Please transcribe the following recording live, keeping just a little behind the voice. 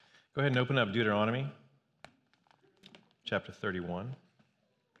Go ahead and open up Deuteronomy chapter 31,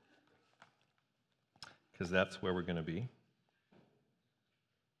 because that's where we're going to be.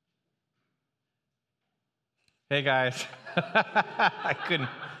 Hey, guys. I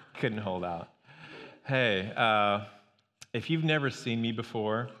couldn't hold out. Hey, if you've never seen me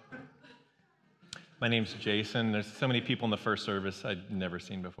before, my name's Jason. There's so many people in the first service I'd never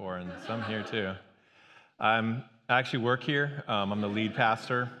seen before, and some here too. I actually work here. I'm the lead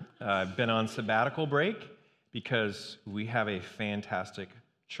pastor. I've been on sabbatical break because we have a fantastic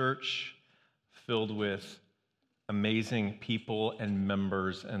church filled with amazing people and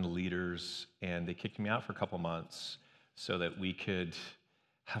members and leaders, and they kicked me out for a couple months so that we could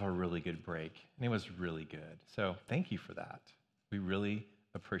have a really good break, and it was really good. So thank you for that. We really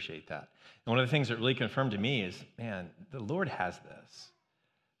appreciate that. And one of the things that really confirmed to me is, man, the Lord has this.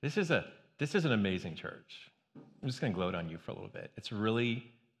 This is an amazing church. I'm just going to gloat on you for a little bit. It's really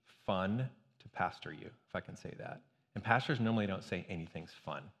fun to pastor you, if I can say that. And pastors normally don't say anything's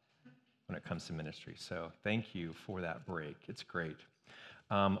fun when it comes to ministry. So thank you for that break. It's great.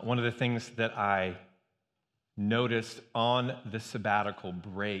 One of the things that I noticed on the sabbatical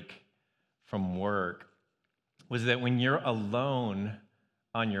break from work was that when you're alone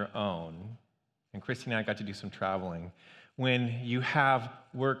on your own, and Christy and I got to do some traveling, when you have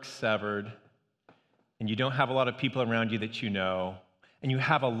work severed and you don't have a lot of people around you that you know, and you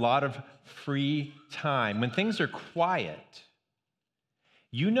have a lot of free time, when things are quiet,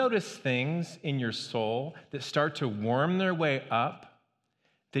 you notice things in your soul that start to worm their way up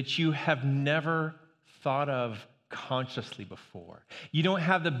that you have never thought of consciously before. You don't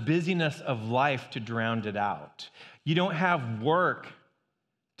have the busyness of life to drown it out. You don't have work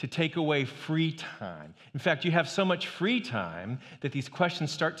to take away free time. In fact, you have so much free time that these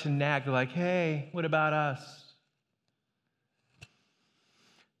questions start to nag. They're like, hey, what about us?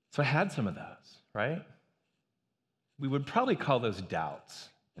 So I had some of those, right? We would probably call those doubts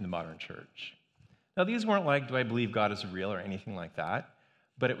in the modern church. Now, these weren't like, do I believe God is real or anything like that?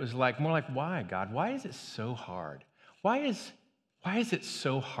 But it was like more like, why, God? Why is it so hard? Why is it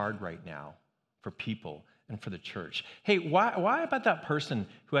so hard right now for people and for the church? Hey, why about that person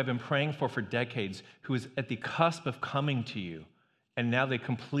who I've been praying for decades, who is at the cusp of coming to you, and now they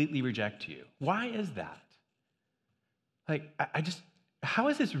completely reject you? Why is that? Like, how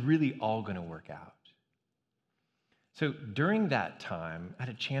is this really all going to work out? So during that time, I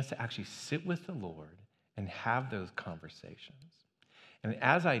had a chance to actually sit with the Lord and have those conversations. And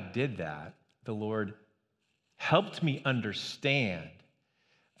as I did that, the Lord helped me understand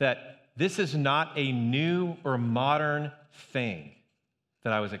that this is not a new or modern thing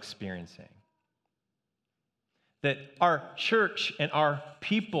that I was experiencing. That our church and our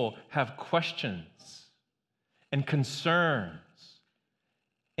people have questions and concerns.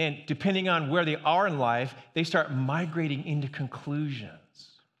 And depending on where they are in life, they start migrating into conclusions.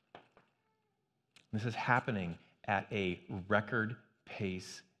 This is happening at a record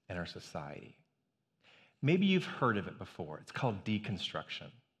pace in our society. Maybe you've heard of it before. It's called deconstruction.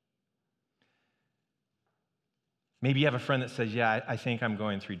 Maybe you have a friend that says, yeah, I think I'm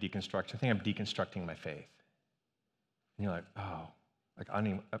going through deconstruction. I think I'm deconstructing my faith. And you're like, oh, like I don't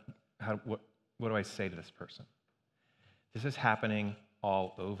even, what do I say to this person? This is happening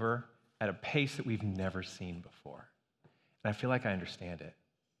all over at a pace that we've never seen before. And I feel like I understand it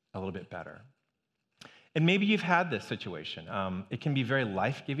a little bit better. And maybe you've had this situation. It can be very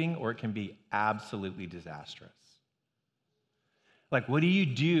life-giving or it can be absolutely disastrous. Like, what do you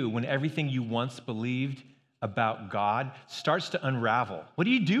do when everything you once believed about God starts to unravel? What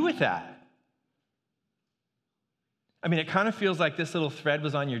do you do with that? I mean, it kind of feels like this little thread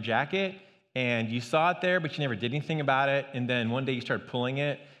was on your jacket and you saw it there, but you never did anything about it. And then one day you started pulling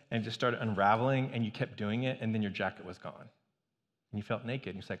it and it just started unraveling and you kept doing it and then your jacket was gone. And you felt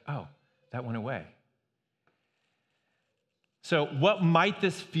naked and you're like, oh, that went away. So what might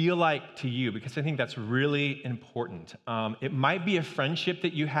this feel like to you? Because I think that's really important. It might be a friendship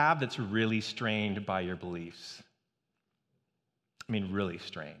that you have that's really strained by your beliefs. I mean, really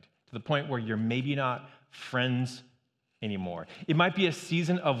strained, to the point where you're maybe not friends anymore. It might be a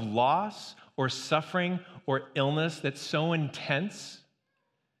season of loss or suffering or illness that's so intense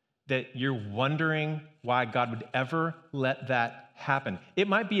that you're wondering why God would ever let that happen. It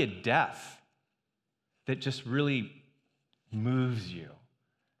might be a death that just really moves you.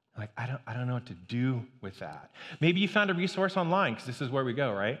 Like, I don't know what to do with that. Maybe you found a resource online, because this is where we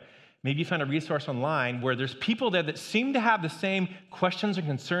go, right? Maybe you found a resource online where there's people there that seem to have the same questions and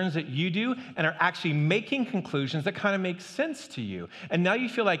concerns that you do and are actually making conclusions that kind of make sense to you. And now you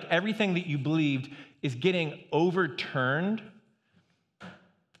feel like everything that you believed is getting overturned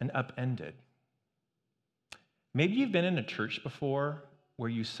and upended. Maybe you've been in a church before where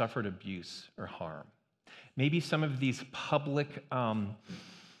you suffered abuse or harm. Maybe some of these public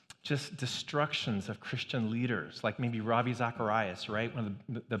just destructions of Christian leaders, like maybe Ravi Zacharias, right? One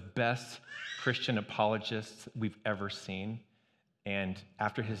of the best Christian apologists we've ever seen. And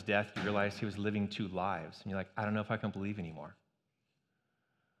after his death, you realize he was living two lives. And you're like, I don't know if I can believe anymore.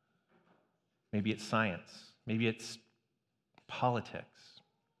 Maybe it's science. Maybe it's politics.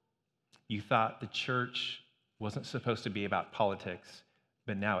 You thought the church wasn't supposed to be about politics,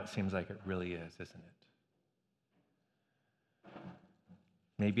 but now it seems like it really is, isn't it?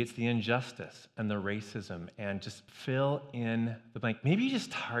 Maybe it's the injustice and the racism, and just fill in the blank. Maybe you're just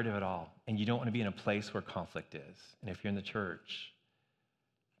tired of it all and you don't want to be in a place where conflict is. And if you're in the church,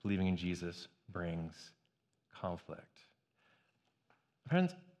 believing in Jesus brings conflict.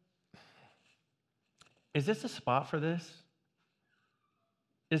 Friends, is this a spot for this?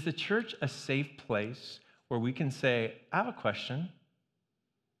 Is the church a safe place where we can say, I have a question?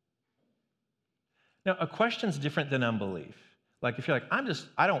 Now, a question's different than unbelief. Like if you're like,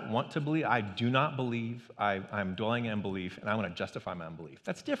 I don't want to believe, I do not believe, I'm dwelling in unbelief, and I want to justify my unbelief.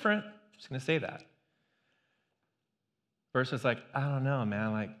 That's different. I'm just going to say that. Versus like, I don't know,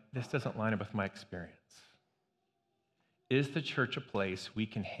 man, like this doesn't line up with my experience. Is the church a place we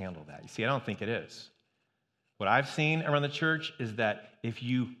can handle that? You see, I don't think it is. What I've seen around the church is that if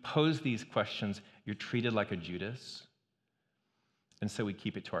you pose these questions, you're treated like a Judas. And so we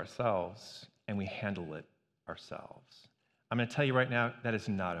keep it to ourselves and we handle it ourselves. I'm going to tell you right now, that is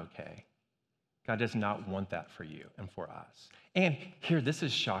not okay. God does not want that for you and for us. And here, this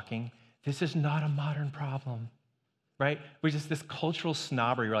is shocking. This is not a modern problem, right? We're just this cultural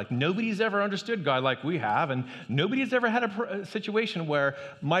snobbery. We're like, nobody's ever understood God like we have, and nobody's ever had a situation where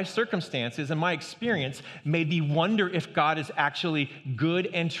my circumstances and my experience made me wonder if God is actually good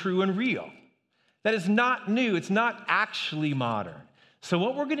and true and real. That is not new. It's not actually modern. So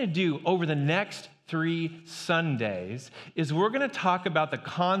what we're going to do over the next 3 Sundays is we're going to talk about the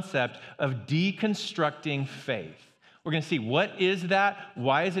concept of deconstructing faith. We're going to see what is that?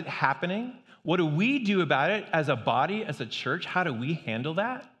 Why is it happening? What do we do about it as a body, as a church? How do we handle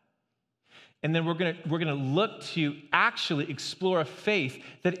that? And then we're going to look to actually explore a faith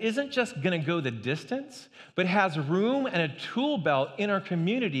that isn't just going to go the distance, but has room and a tool belt in our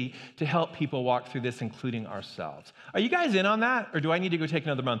community to help people walk through this, including ourselves. Are you guys in on that, or do I need to go take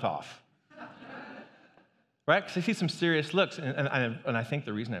another month off? Right? Because I see some serious looks, and I think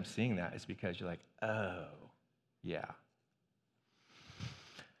the reason I'm seeing that is because you're like, oh, yeah.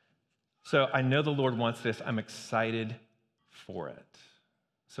 So I know the Lord wants this. I'm excited for it.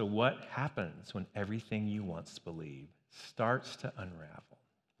 So what happens when everything you once believed starts to unravel?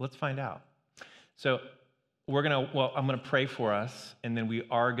 Let's find out. So I'm going to pray for us, and then we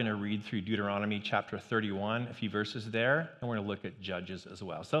are going to read through Deuteronomy chapter 31, a few verses there, and we're going to look at Judges as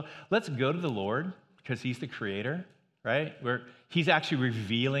well. So let's go to the Lord, because he's the creator, right? He's actually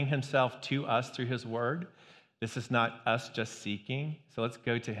revealing himself to us through his word. This is not us just seeking. So let's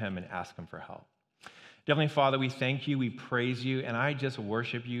go to him and ask him for help. Heavenly Father, we thank you, we praise you, and I just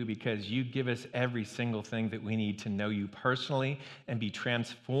worship you because you give us every single thing that we need to know you personally and be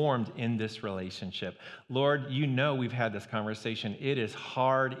transformed in this relationship. Lord, you know we've had this conversation. It is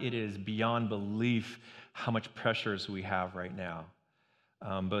hard. It is beyond belief how much pressures we have right now,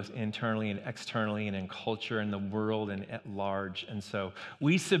 both internally and externally and in culture and the world and at large. And so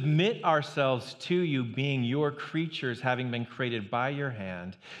we submit ourselves to you, being your creatures, having been created by your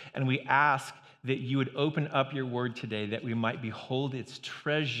hand, and we ask that you would open up your word today, that we might behold its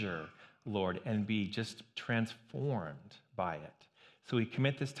treasure, Lord, and be just transformed by it. So we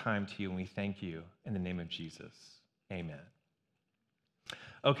commit this time to you, and we thank you in the name of Jesus. Amen.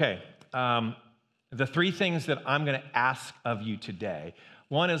 Okay, the 3 things that I'm going to ask of you today.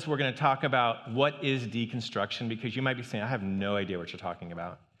 One is we're going to talk about what is deconstruction, because you might be saying, I have no idea what you're talking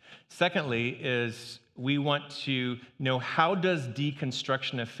about. Secondly is we want to know, how does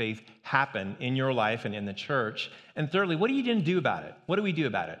deconstruction of faith happen in your life and in the church? And thirdly, what do you do about it? What do we do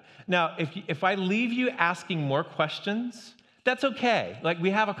about it? Now, if I leave you asking more questions, that's okay. Like, we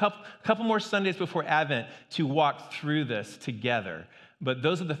have a couple more Sundays before Advent to walk through this together. But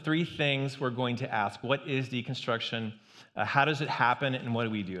those are the 3 things we're going to ask. What is deconstruction? How does it happen, and what do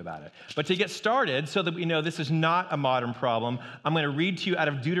we do about it? But to get started, so that we know this is not a modern problem, I'm going to read to you out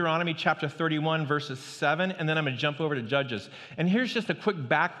of Deuteronomy chapter 31, verses 7, and then I'm going to jump over to Judges. And here's just a quick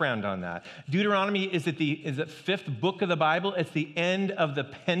background on that. Deuteronomy is the 5th book of the Bible. It's the end of the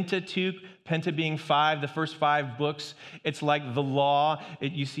Pentateuch. Penta being 5, the first 5 books, it's like the law.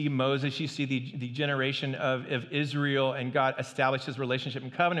 You see Moses, you see the generation of Israel, and God established his relationship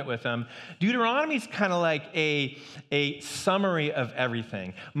and covenant with them. Deuteronomy is kind of like a summary of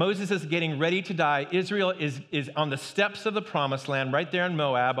everything. Moses is getting ready to die. Israel is on the steps of the promised land, right there in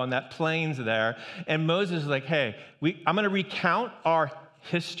Moab, on that plains there. And Moses is like, hey, I'm going to recount our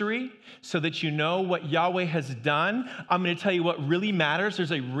history so that you know what Yahweh has done. I'm going to tell you what really matters.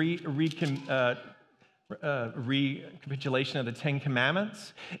 There's a recapitulation of the 10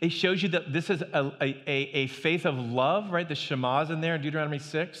 Commandments. It shows you that this is a faith of love, right? The Shema's in there in Deuteronomy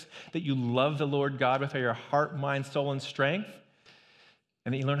 6, that you love the Lord God with all your heart, mind, soul, and strength,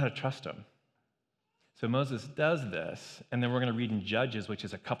 and that you learn how to trust him. So Moses does this, and then we're going to read in Judges, which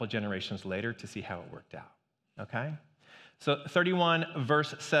is a couple generations later, to see how it worked out, okay? So 31,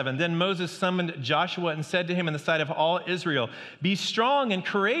 verse 7. Then Moses summoned Joshua and said to him in the sight of all Israel, "Be strong and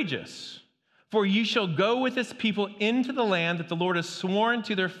courageous, for you shall go with this people into the land that the Lord has sworn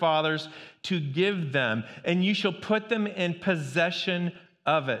to their fathers to give them, and you shall put them in possession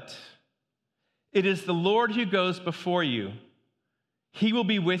of it. It is the Lord who goes before you. He will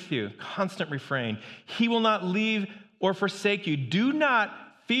be with you." Constant refrain. "He will not leave or forsake you. Do not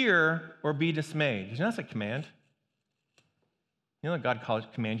fear or be dismayed." You know that's a command. You know that God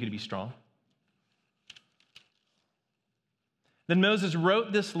commands you to be strong? Then Moses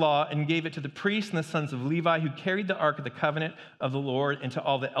wrote this law and gave it to the priests and the sons of Levi who carried the ark of the covenant of the Lord, and to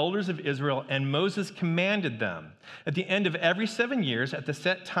all the elders of Israel. And Moses commanded them, at the end of every 7 years, at the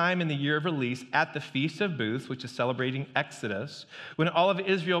set time in the year of release, at the Feast of Booths, which is celebrating Exodus, when all of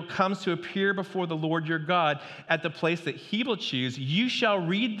Israel comes to appear before the Lord your God at the place that he will choose, you shall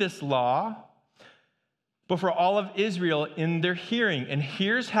read this law before all of Israel in their hearing. And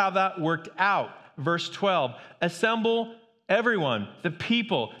here's how that worked out. Verse 12, assemble everyone, the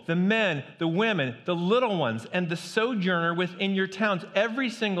people, the men, the women, the little ones, and the sojourner within your towns, every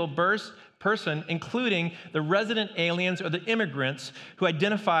single person, including the resident aliens or the immigrants who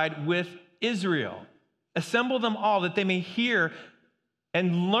identified with Israel. Assemble them all that they may hear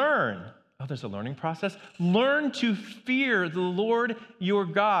and learn. Oh, there's a learning process. Learn to fear the Lord your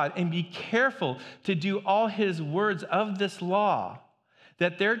God and be careful to do all his words of this law,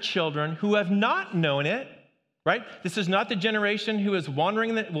 that their children who have not known it, right? This is not the generation who is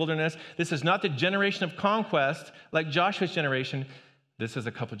wandering in the wilderness. This is not the generation of conquest like Joshua's generation. This is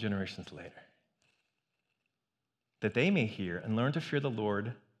a couple generations later. That they may hear and learn to fear the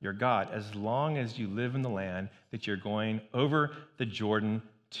Lord your God as long as you live in the land that you're going over the Jordan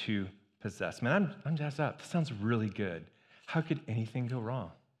to possess. Man, I'm jazzed up. This sounds really good. How could anything go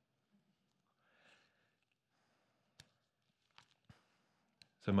wrong?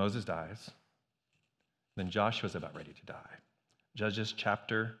 So Moses dies. Then Joshua's about ready to die. Judges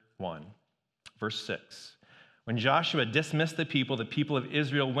chapter 1, verse 6. When Joshua dismissed the people of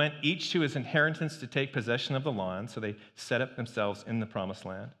Israel went each to his inheritance to take possession of the land. So they set up themselves in the promised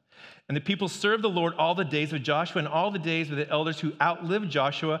land. And the people served the Lord all the days of Joshua and all the days of the elders who outlived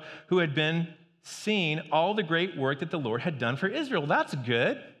Joshua, who had been seeing all the great work that the Lord had done for Israel. That's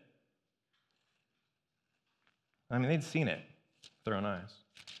good. I mean, they'd seen it with their own eyes.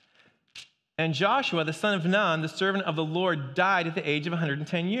 And Joshua, the son of Nun, the servant of the Lord, died at the age of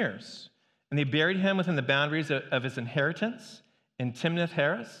 110 years. And they buried him within the boundaries of his inheritance in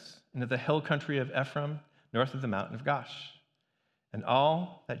Timnath-Heres, into the hill country of Ephraim, north of the mountain of Gosh. And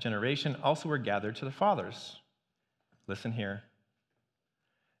all that generation also were gathered to their fathers. Listen here.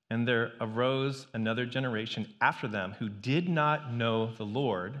 And there arose another generation after them who did not know the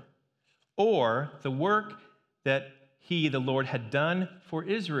Lord or the work that he, the Lord, had done for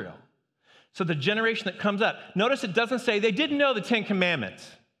Israel. So the generation that comes up, notice it doesn't say they didn't know the 10 Commandments.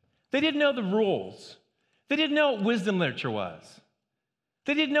 They didn't know the rules. They didn't know what wisdom literature was.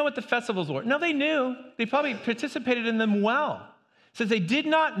 They didn't know what the festivals were. No, they knew. They probably participated in them well. It says they did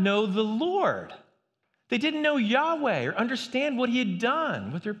not know the Lord. They didn't know Yahweh or understand what he had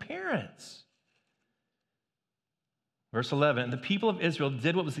done with their parents. Verse 11, the people of Israel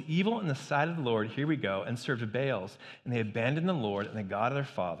did what was evil in the sight of the Lord, here we go, and served Baals, and they abandoned the Lord and the God of their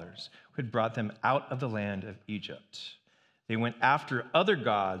fathers, who had brought them out of the land of Egypt. They went after other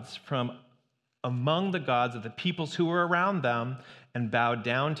gods from among the gods of the peoples who were around them and bowed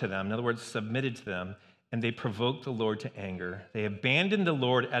down to them, in other words, submitted to them, and they provoked the Lord to anger. They abandoned the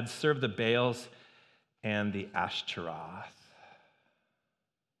Lord and served the Baals and the Ashtaroth.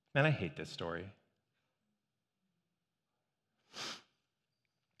 Man, I hate this story.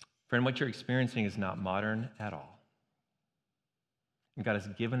 Friend, what you're experiencing is not modern at all. And God has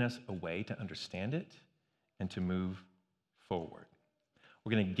given us a way to understand it and to move forward.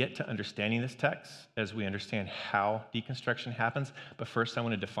 We're going to get to understanding this text as we understand how deconstruction happens. But first, I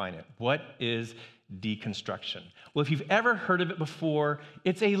want to define it. What is deconstruction? Well, if you've ever heard of it before,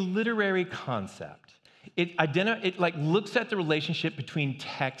 it's a literary concept. It looks at the relationship between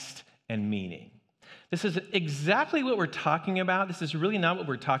text and meaning. This is exactly what we're talking about. This is really not what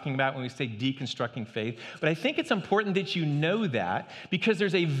we're talking about when we say deconstructing faith. But I think it's important that you know that because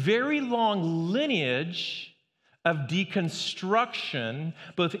there's a very long lineage of deconstruction,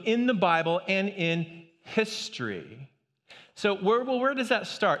 both in the Bible and in history. So where does that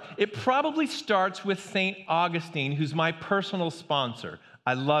start? It probably starts with St. Augustine, who's my personal sponsor.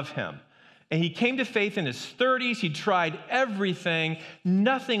 I love him. And he came to faith in his 30s. He tried everything.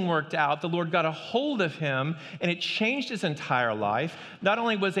 Nothing worked out. The Lord got a hold of him, and it changed his entire life. Not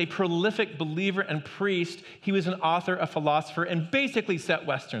only was a prolific believer and priest, he was an author, a philosopher, and basically set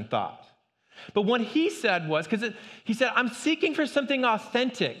Western thought. But what he said was, he said, I'm seeking for something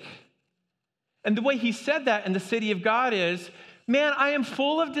authentic. And the way he said that in the City of God is, man, I am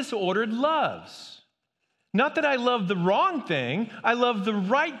full of disordered loves. Not that I love the wrong thing, I love the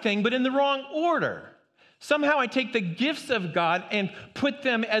right thing, but in the wrong order. Somehow I take the gifts of God and put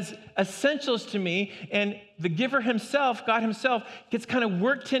them as essentials to me, and the giver himself, God himself, gets kind of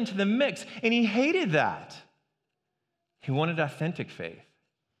worked into the mix, and he hated that. He wanted authentic faith.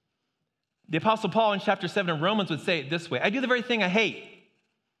 The Apostle Paul in chapter 7 of Romans would say it this way, I do the very thing I hate,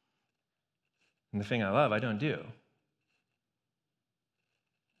 and the thing I love I don't do.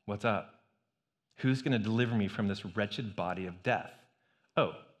 What's up? Who's going to deliver me from this wretched body of death?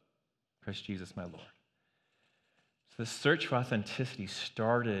 Oh, Christ Jesus, my Lord. So the search for authenticity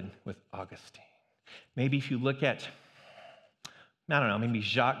started with Augustine. Maybe if you look at, I don't know, maybe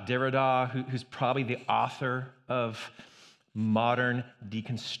Jacques Derrida, who's probably the author of modern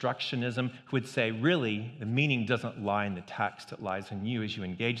deconstructionism, who would say, really, the meaning doesn't lie in the text, it lies in you as you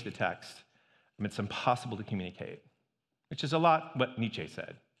engage the text. It's impossible to communicate, which is a lot what Nietzsche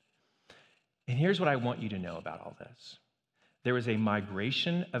said. And here's what I want you to know about all this. There was a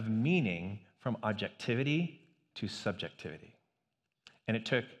migration of meaning from objectivity to subjectivity. And it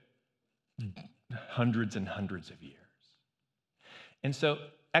took hundreds and hundreds of years. And so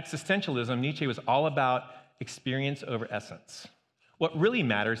existentialism, Nietzsche was all about experience over essence. What really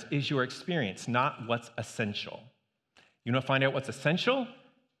matters is your experience, not what's essential. You want to find out what's essential?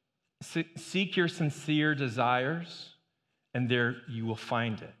 Seek your sincere desires, and there you will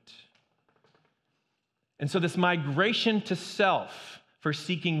find it. And so this migration to self for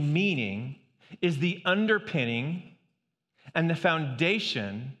seeking meaning is the underpinning and the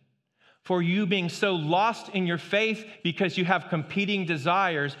foundation for you being so lost in your faith because you have competing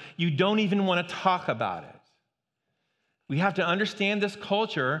desires, you don't even want to talk about it. We have to understand this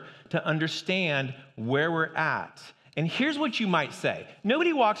culture to understand where we're at. And here's what you might say.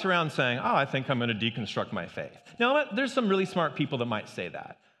 Nobody walks around saying, oh, I think I'm going to deconstruct my faith. Now, there's some really smart people that might say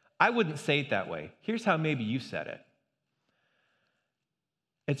that. I wouldn't say it that way. Here's how maybe you said it.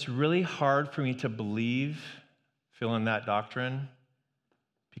 It's really hard for me to believe, fill in that doctrine,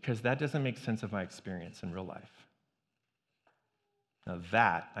 because that doesn't make sense of my experience in real life. Now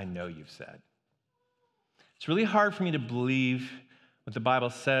that I know you've said. It's really hard for me to believe what the Bible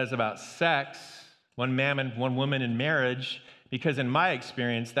says about sex, one man and one woman in marriage, because in my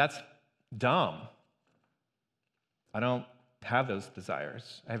experience, that's dumb. I don't have those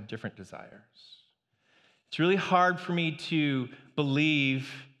desires. I have different desires. It's really hard for me to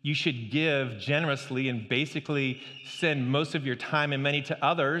believe you should give generously and basically send most of your time and money to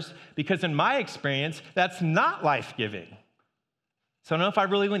others, because in my experience, that's not life-giving. So I don't know if I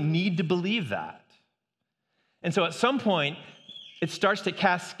really need to believe that. And so at some point, it starts to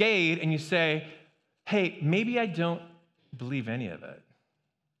cascade, and you say, hey, maybe I don't believe any of it.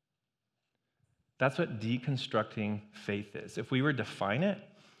 That's what deconstructing faith is. If we were to define it,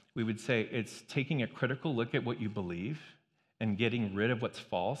 we would say it's taking a critical look at what you believe and getting rid of what's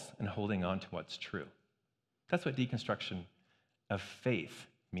false and holding on to what's true. That's what deconstruction of faith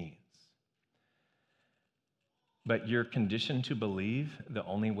means. But you're conditioned to believe the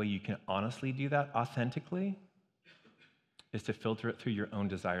only way you can honestly do that authentically is to filter it through your own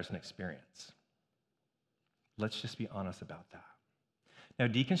desires and experience. Let's just be honest about that. Now,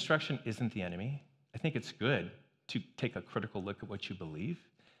 deconstruction isn't the enemy. I think it's good to take a critical look at what you believe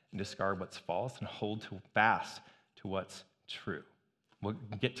and discard what's false and hold fast to what's true. We'll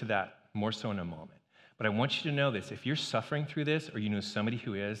get to that more so in a moment. But I want you to know this. If you're suffering through this, or you know somebody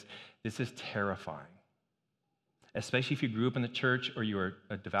who is, this is terrifying. Especially if you grew up in the church or you are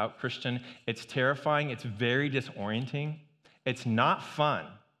a devout Christian, it's terrifying. It's very disorienting. It's not fun.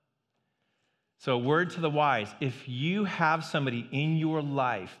 So, a word to the wise, if you have somebody in your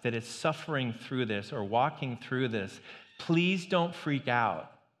life that is suffering through this or walking through this, please don't freak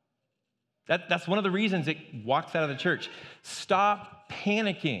out. That's one of the reasons it walks out of the church. Stop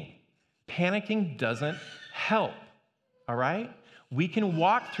panicking. Panicking doesn't help, all right? We can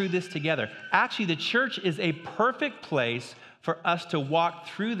walk through this together. Actually, the church is a perfect place for us to walk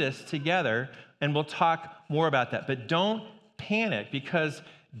through this together, and we'll talk more about that. But don't panic, because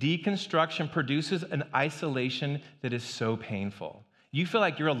deconstruction produces an isolation that is so painful. You feel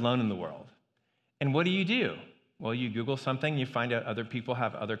like you're alone in the world. And what do? Well, you Google something, you find out other people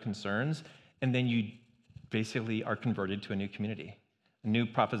have other concerns, and then you basically are converted to a new community, a new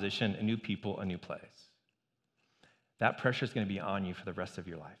proposition, a new people, a new place. That pressure is going to be on you for the rest of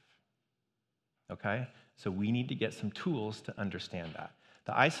your life. Okay? So we need to get some tools to understand that.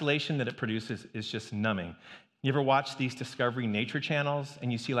 The isolation that it produces is just numbing. You ever watch these Discovery Nature channels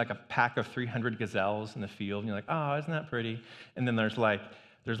and you see like a pack of 300 gazelles in the field and you're like, oh, isn't that pretty? And then there's like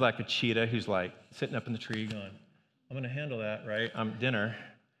a cheetah who's like sitting up in the tree going, I'm going to handle that, right? Dinner.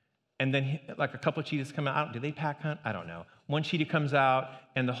 And then like a couple of cheetahs come out. Do they pack hunt? I don't know. One cheetah comes out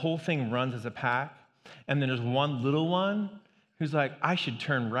and the whole thing runs as a pack. And then there's one little one who's like, I should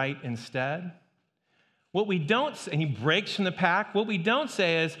turn right instead. What we don't say, and he breaks from the pack, what we don't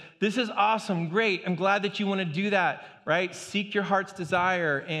say is, this is awesome, great, I'm glad that you want to do that, right? Seek your heart's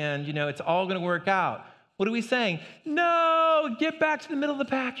desire, and it's all going to work out. What are we saying? No, get back to the middle of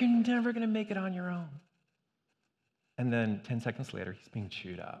the pack, you're never going to make it on your own. And then 10 seconds later, he's being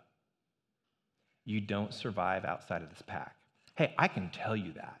chewed up. You don't survive outside of this pack. Hey, I can tell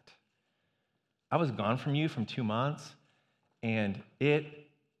you that. I was gone from you from 2 months, and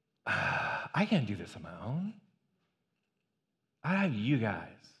I can't do this on my own. I have you guys.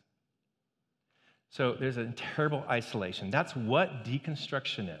 So there's a terrible isolation. That's what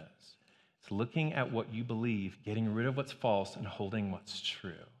deconstruction is. It's looking at what you believe, getting rid of what's false, and holding what's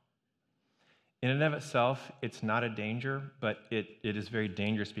true. In and of itself, it's not a danger, but it is very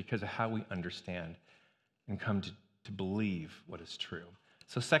dangerous because of how we understand and come to believe what is true.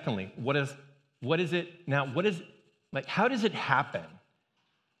 So secondly, how does it happen?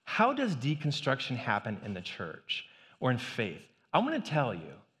 How does deconstruction happen in the church or in faith? I want to tell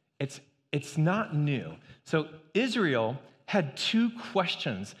you, it's not new. So Israel had two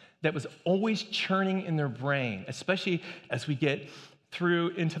questions that was always churning in their brain, especially as we get through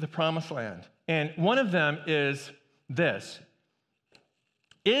into the promised land. And one of them is this: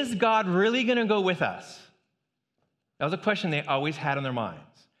 is God really going to go with us? That was a question they always had in their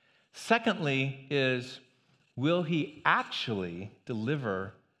minds. Secondly is, will he actually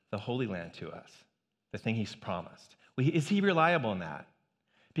deliver the Holy Land to us, the thing he's promised? Is he reliable in that?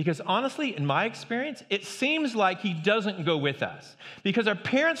 Because honestly, in my experience, it seems like he doesn't go with us. Because our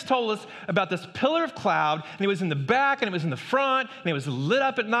parents told us about this pillar of cloud, and it was in the back, and it was in the front, and it was lit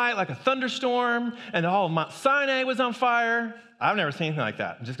up at night like a thunderstorm, and the whole Mount Sinai was on fire. I've never seen anything like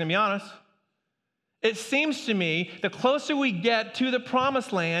that. I'm just going to be honest. It seems to me the closer we get to the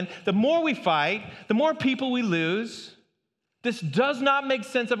promised land, the more we fight, the more people we lose. This does not make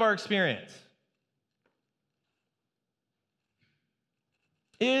sense of our experience.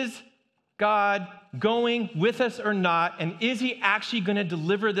 Is God going with us or not? And is he actually going to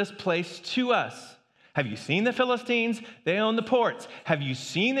deliver this place to us? Have you seen the Philistines? They own the ports. Have you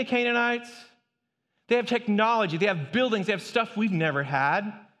seen the Canaanites? They have technology. They have buildings. They have stuff we've never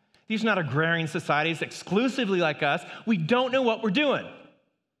had. These are not agrarian societies exclusively like us. We don't know what we're doing.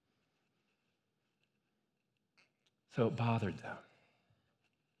 So it bothered them.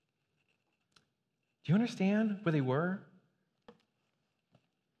 Do you understand where they were?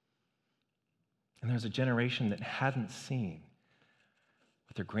 And there's a generation that hadn't seen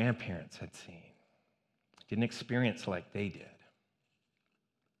what their grandparents had seen, didn't experience like they did.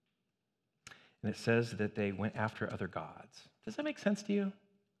 And it says that they went after other gods. Does that make sense to you?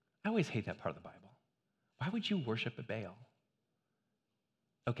 I always hate that part of the Bible. Why would you worship a Baal?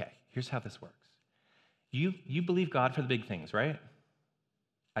 Okay, here's how this works. You believe God for the big things, right?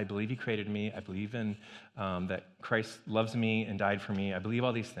 I believe he created me. I believe in that Christ loves me and died for me. I believe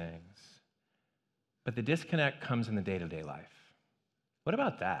all these things. But the disconnect comes in the day-to-day life. What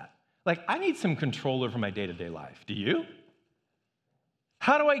about that? Like, I need some control over my day-to-day life. Do you?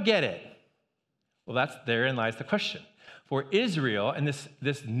 How do I get it? Well, therein lies the question. For Israel and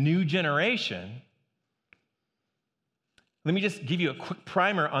this new generation, let me just give you a quick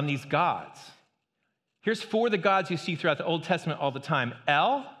primer on these gods. Here's 4 of the gods you see throughout the Old Testament all the time.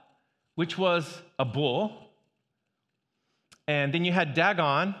 El, which was a bull. And then you had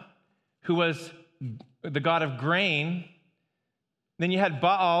Dagon, who was the god of grain. Then you had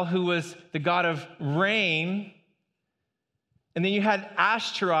Baal, who was the god of rain. And then you had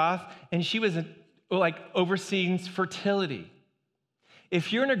Ashtaroth, and she was like overseeing fertility.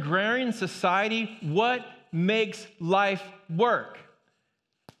 If you're an agrarian society, what makes life work?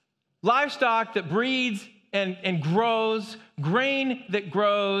 Livestock that breeds and grows, grain that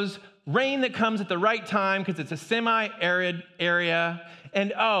grows, rain that comes at the right time because it's a semi-arid area.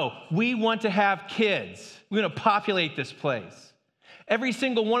 And we want to have kids. We want to populate this place. Every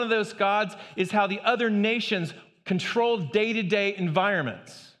single one of those gods is how the other nations control day-to-day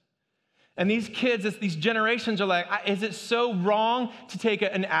environments. And these kids, these generations are like, is it so wrong to take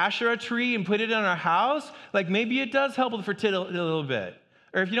an Asherah tree and put it in our house? Like maybe it does help with fertility a little bit.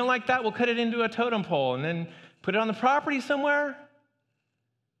 Or if you don't like that, we'll cut it into a totem pole and then put it on the property somewhere.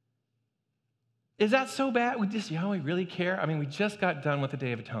 Is that so bad? We really care? I mean, we just got done with the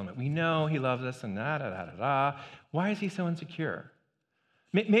Day of Atonement. We know he loves us and da-da-da-da-da. Why is he so insecure?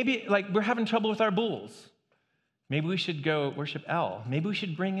 Maybe like we're having trouble with our bulls. Maybe we should go worship El. Maybe we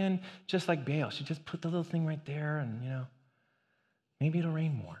should bring in just like Baal. Should just put the little thing right there and, maybe it'll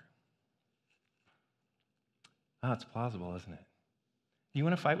rain more. Oh, it's plausible, isn't it? You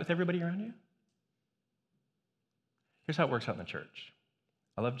want to fight with everybody around you? Here's how it works out in the church.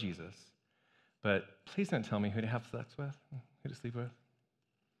 I love Jesus, but please don't tell me who to have sex with, who to sleep with.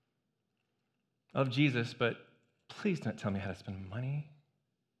 I love Jesus, but please don't tell me how to spend money.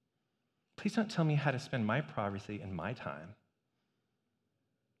 Please don't tell me how to spend my privacy and my time.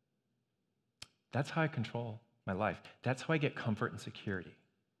 That's how I control my life. That's how I get comfort and security.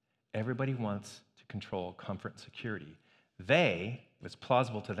 Everybody wants to control comfort and security. It was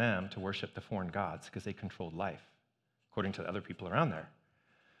plausible to them to worship the foreign gods because they controlled life, according to the other people around there.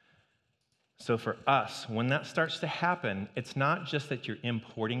 So for us, when that starts to happen, it's not just that you're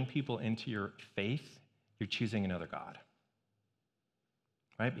importing people into your faith, you're choosing another god.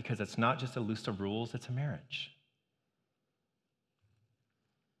 Right? Because it's not just a list of rules, it's a marriage.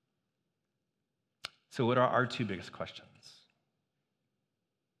 So what are our two biggest questions?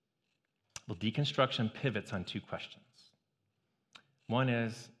 Well, deconstruction pivots on two questions. One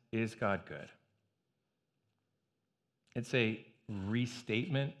is God good? It's a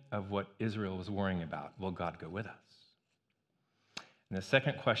restatement of what Israel was worrying about. Will God go with us? And the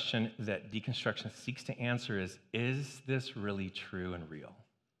second question that deconstruction seeks to answer is this really true and real?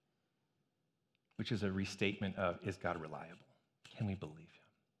 Which is a restatement of, is God reliable? Can we believe him?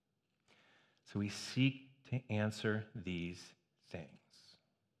 So we seek to answer these things.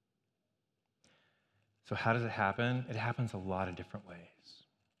 So how does it happen? It happens a lot of different ways.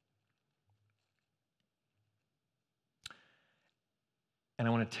 And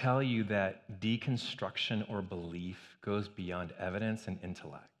I want to tell you that deconstruction or belief goes beyond evidence and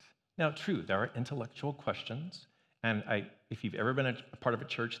intellect. Now, true, there are intellectual questions. And if you've ever been a part of a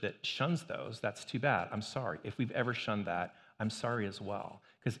church that shuns those, that's too bad. I'm sorry. If we've ever shunned that, I'm sorry as well.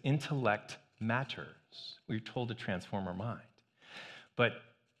 Because intellect matters. We're told to transform our mind. But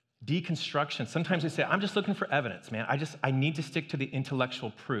deconstruction, sometimes we say, I'm just looking for evidence, man. I need to stick to the intellectual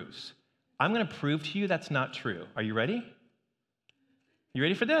proofs. I'm going to prove to you that's not true. Are you ready? You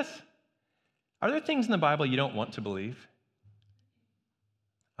ready for this? Are there things in the Bible you don't want to believe?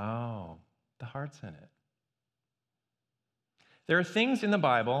 Oh, the heart's in it. There are things in the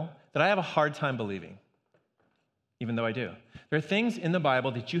Bible that I have a hard time believing, even though I do. There are things in the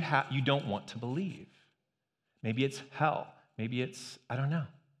Bible that you don't want to believe. Maybe it's hell. Maybe it's, I don't know.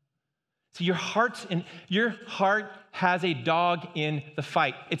 So your heart has a dog in the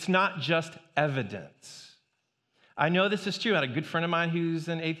fight. It's not just evidence. I know this is true. I had a good friend of mine who's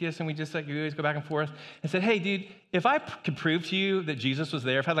an atheist, and we always go back and forth, and said, hey, dude, if I could prove to you that Jesus was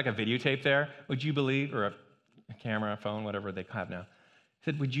there, if I had like a videotape there, would you believe, or a camera, a phone, whatever they have now. He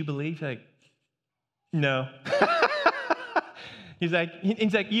said, would you believe? He's like, no. He's like,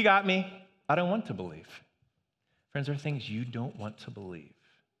 you got me. I don't want to believe. Friends, there are things you don't want to believe.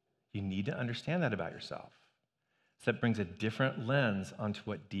 You need to understand that about yourself. So that brings a different lens onto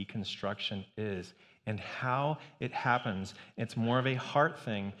what deconstruction is and how it happens. It's more of a heart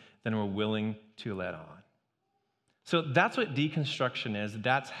thing than we're willing to let on. So that's what deconstruction is.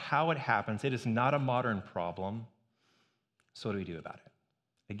 That's how it happens. It is not a modern problem. So what do we do about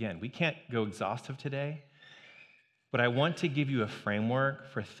it? Again, we can't go exhaustive today, but I want to give you a framework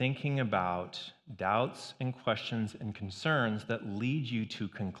for thinking about doubts and questions and concerns that lead you to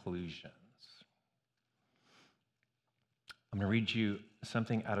conclusions. I'm going to read you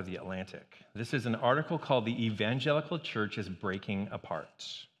something out of The Atlantic. This is an article called "The Evangelical Church is Breaking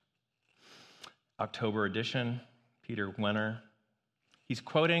Apart." October edition. Peter Wenner. He's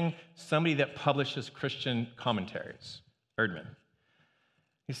quoting somebody that publishes Christian commentaries, Erdman.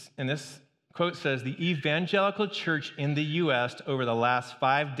 And this quote says, the evangelical church in the U.S. over the last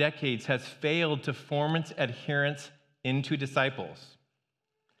 5 decades has failed to form its adherents into disciples.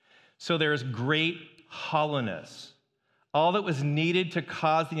 So there's great hollowness. All that was needed to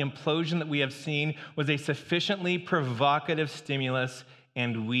cause the implosion that we have seen was a sufficiently provocative stimulus,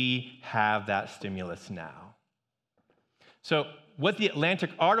 and we have that stimulus now. So what the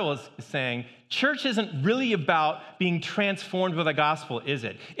Atlantic article is saying, church isn't really about being transformed with the gospel, is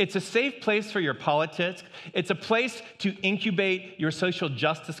it? It's a safe place for your politics. It's a place to incubate your social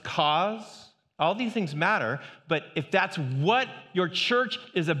justice cause. All these things matter, but if that's what your church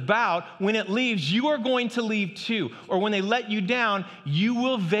is about, when it leaves, you are going to leave too. Or when they let you down, you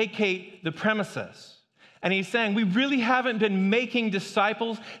will vacate the premises. And he's saying, we really haven't been making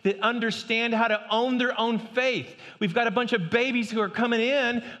disciples that understand how to own their own faith. We've got a bunch of babies who are coming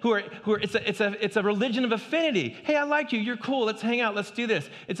in, it's a religion of affinity. Hey, I like you, you're cool, let's hang out, let's do this.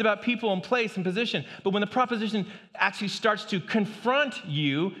 It's about people and place and position. But when the proposition actually starts to confront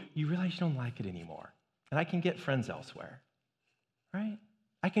you, you realize you don't like it anymore. And I can get friends elsewhere, right?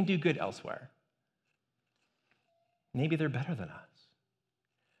 I can do good elsewhere. Maybe they're better than us.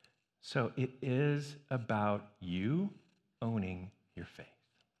 So it is about you owning your faith.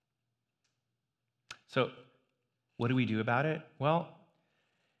 So what do we do about it? Well,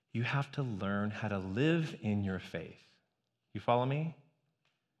 you have to learn how to live in your faith. You follow me?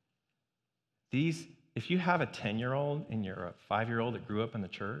 If you have a 10-year-old and you're a 5-year-old that grew up in the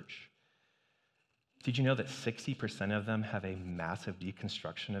church, did you know that 60% of them have a massive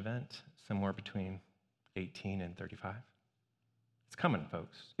deconstruction event somewhere between 18 and 35? It's coming,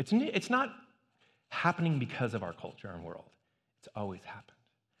 folks. It's not happening because of our culture and world. It's always happened.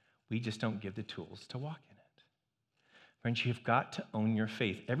 We just don't give the tools to walk in it. Friends, you've got to own your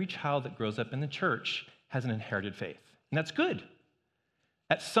faith. Every child that grows up in the church has an inherited faith, and that's good.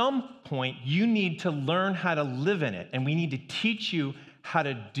 At some point, you need to learn how to live in it, and we need to teach you how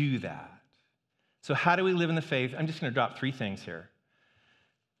to do that. So how do we live in the faith? I'm just going to drop 3 things here.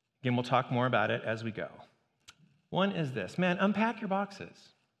 Again, we'll talk more about it as we go. One is this, man, unpack your boxes.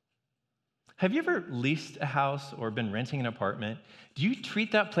 Have you ever leased a house or been renting an apartment? Do you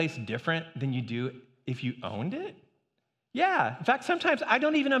treat that place different than you do if you owned it? Yeah. In fact, sometimes I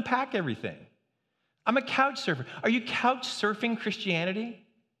don't even unpack everything. I'm a couch surfer. Are you couch surfing Christianity?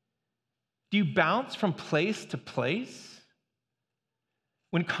 Do you bounce from place to place?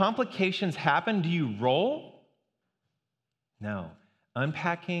 When complications happen, do you roll? No.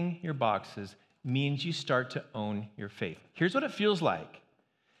 Unpacking your boxes means you start to own your faith. Here's what it feels like.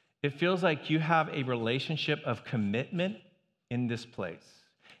 It feels like you have a relationship of commitment in this place.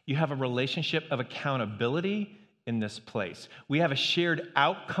 You have a relationship of accountability in this place. We have a shared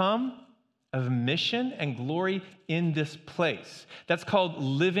outcome of mission and glory in this place. That's called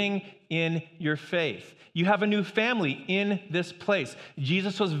living in your faith. You have a new family in this place.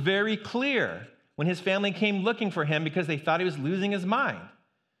 Jesus was very clear when his family came looking for him because they thought he was losing his mind.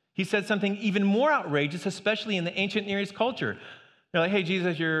 He said something even more outrageous, especially in the ancient Near East culture. They're like, hey,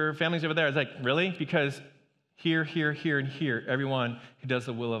 Jesus, your family's over there. I was like, really? Because here, here, here, and here, everyone who does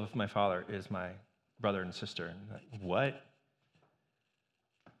the will of my Father is my brother and sister. And I'm like, what?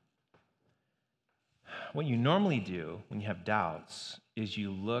 What you normally do when you have doubts is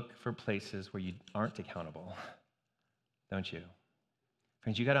you look for places where you aren't accountable, don't you?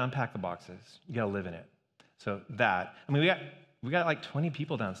 Friends, you got to unpack the boxes. You got to live in it. So that, I mean, we got like 20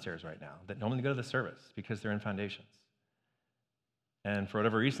 people downstairs right now that normally go to the service because they're in Foundations. And for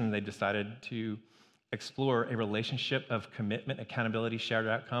whatever reason, they decided to explore a relationship of commitment, accountability, shared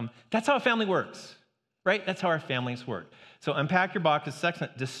outcome. That's how a family works, right? That's how our families work. So unpack your boxes. Second,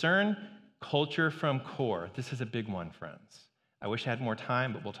 discern culture from core. This is a big one, friends. I wish I had more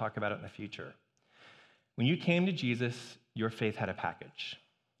time, but we'll talk about it in the future. When you came to Jesus, your faith had a package.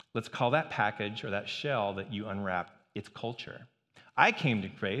 Let's call that package or that shell that you unwrapped its culture. I came to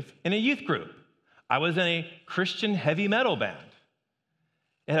faith in a youth group. I was in a Christian heavy metal band.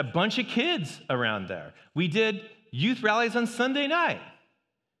 It had a bunch of kids around there. We did youth rallies on Sunday night.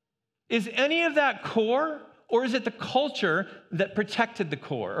 Is any of that core, or is it the culture that protected the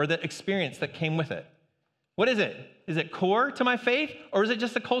core, or the experience that came with it? What is it? Is it core to my faith, or is it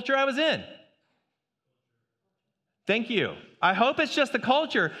just the culture I was in? Thank you. I hope it's just the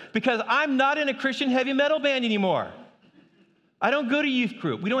culture, because I'm not in a Christian heavy metal band anymore. I don't go to youth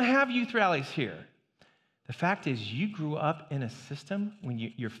group. We don't have youth rallies here. The fact is, you grew up in a system when you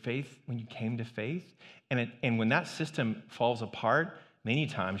came to faith, and when that system falls apart, many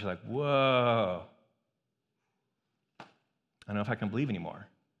times you're like, whoa, I don't know if I can believe anymore.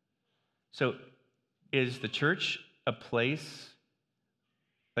 So is the church a place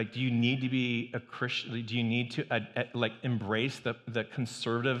Like, do you need to be a Christian? Do you need to embrace the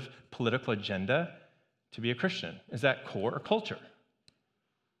conservative political agenda to be a Christian? Is that core or culture?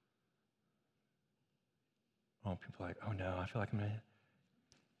 Oh, people are like, oh no, I feel like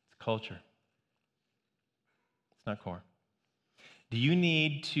it's culture. It's not core. Do you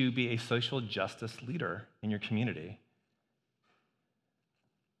need to be a social justice leader in your community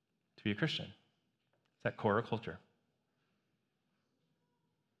to be a Christian? Is that core or culture?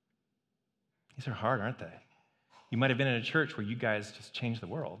 These are hard, aren't they? You might have been in a church where you guys just changed the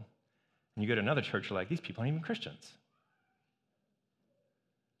world, and you go to another church, you're like, these people aren't even Christians.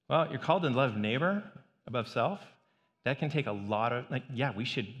 Well, you're called to love neighbor above self. That can take a lot of, we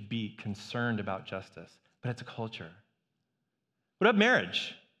should be concerned about justice, but it's a culture. What about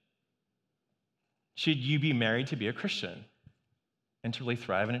marriage? Should you be married to be a Christian and to really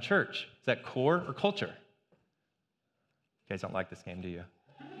thrive in a church? Is that core or culture? You guys don't like this game, do you?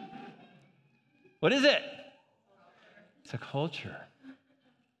 What is it? It's a culture.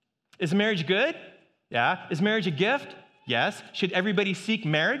 Is marriage good? Yeah. Is marriage a gift? Yes. Should everybody seek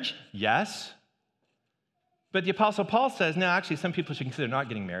marriage? Yes. But the Apostle Paul says, no, actually, some people should consider not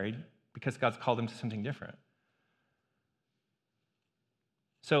getting married because God's called them to something different.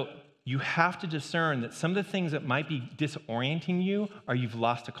 So you have to discern that some of the things that might be disorienting you are you've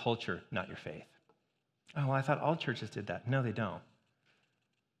lost a culture, not your faith. Oh, well, I thought all churches did that. No, they don't.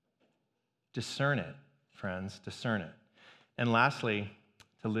 Discern it, friends, discern it. And lastly,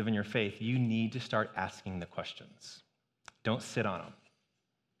 to live in your faith, you need to start asking the questions. Don't sit on them.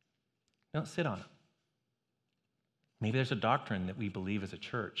 Don't sit on them. Maybe there's a doctrine that we believe as a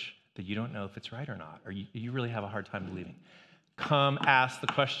church that you don't know if it's right or not, or you really have a hard time believing. Come ask the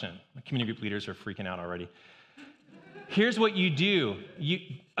question. My community group leaders are freaking out already. Here's what you do.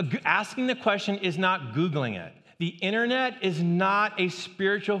 Asking the question is not Googling it. The internet is not a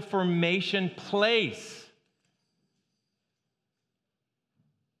spiritual formation place.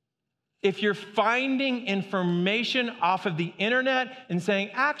 If you're finding information off of the internet and saying,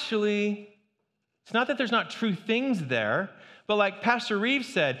 actually, it's not that there's not true things there, but like Pastor Reeves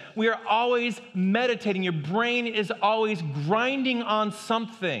said, we are always meditating. Your brain is always grinding on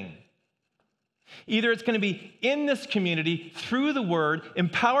something. Either it's going to be in this community, through the Word,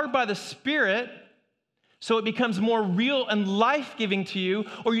 empowered by the Spirit, so it becomes more real and life-giving to you,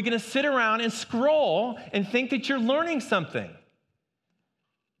 or you're going to sit around and scroll and think that you're learning something.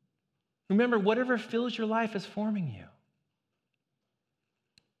 Remember, whatever fills your life is forming you.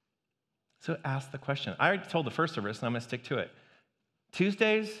 So ask the question. I already told the first service, and I'm going to stick to it.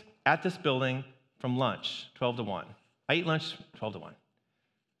 Tuesdays at this building from lunch, 12 to 1. I eat lunch 12 to 1.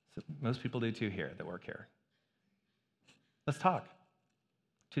 So most people do too here that work here. Let's talk.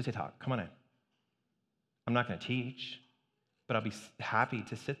 Tuesday talk. Come on in. I'm not going to teach, but I'll be happy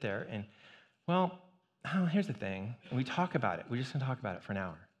to sit there and, here's the thing. And we talk about it. We're just going to talk about it for an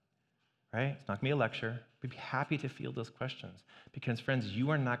hour, right? It's not going to be a lecture. We'd be happy to field those questions because, friends,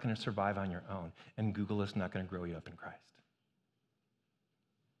 you are not going to survive on your own, and Google is not going to grow you up in Christ.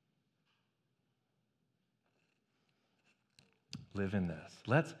 Live in this.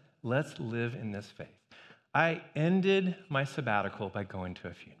 Let's live in this faith. I ended my sabbatical by going to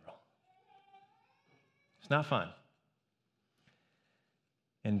a funeral. It's not fun.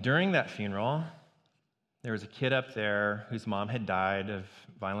 And during that funeral, there was a kid up there whose mom had died of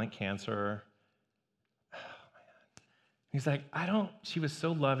violent cancer. Oh, man. He's like, she was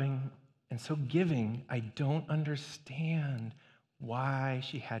so loving and so giving, I don't understand why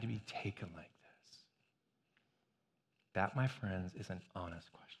she had to be taken like this. That, my friends, is an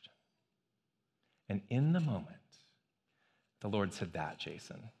honest question. And in the moment, the Lord said, that,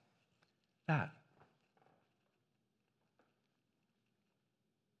 Jason, that.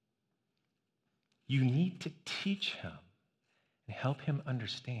 You need to teach him and help him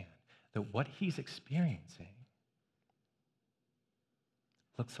understand that what he's experiencing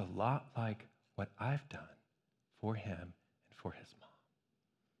looks a lot like what I've done for him and for his mom.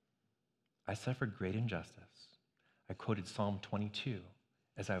 I suffered great injustice. I quoted Psalm 22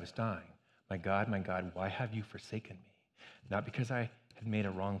 as I was dying. My God, why have you forsaken me? Not because I had made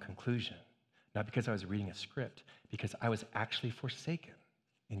a wrong conclusion, not because I was reading a script, because I was actually forsaken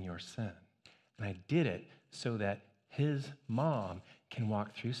in your sin. And I did it so that his mom can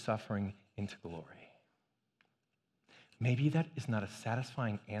walk through suffering into glory. Maybe that is not a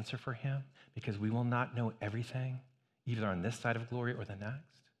satisfying answer for him because we will not know everything, either on this side of glory or the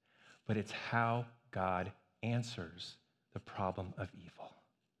next, but it's how God answers the problem of evil.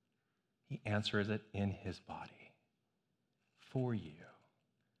 He answers it in his body for you,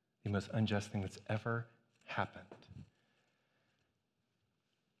 the most unjust thing that's ever happened.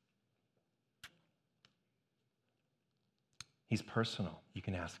 He's personal. You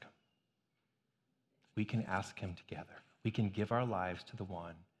can ask him. We can ask him together. We can give our lives to the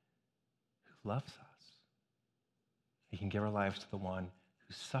one who loves us. We can give our lives to the one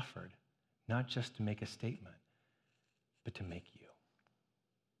who suffered, not just to make a statement, but to make you.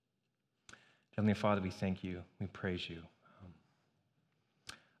 Heavenly Father, we thank you. We praise you.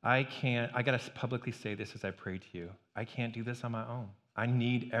 I got to publicly say this as I pray to you. I can't do this on my own. I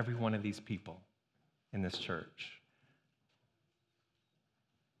need every one of these people in this church.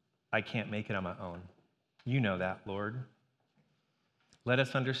 I can't make it on my own. You know that, Lord. Let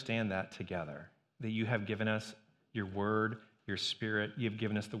us understand that together, that you have given us your word, your spirit. You've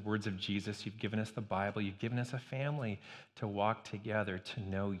given us the words of Jesus. You've given us the Bible. You've given us a family to walk together, to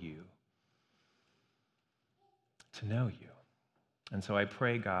know you. To know you. And so I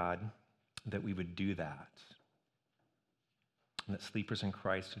pray, God, that we would do that, and that sleepers in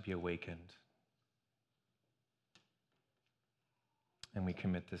Christ would be awakened. And we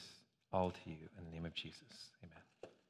commit this all to you in the name of Jesus. Amen.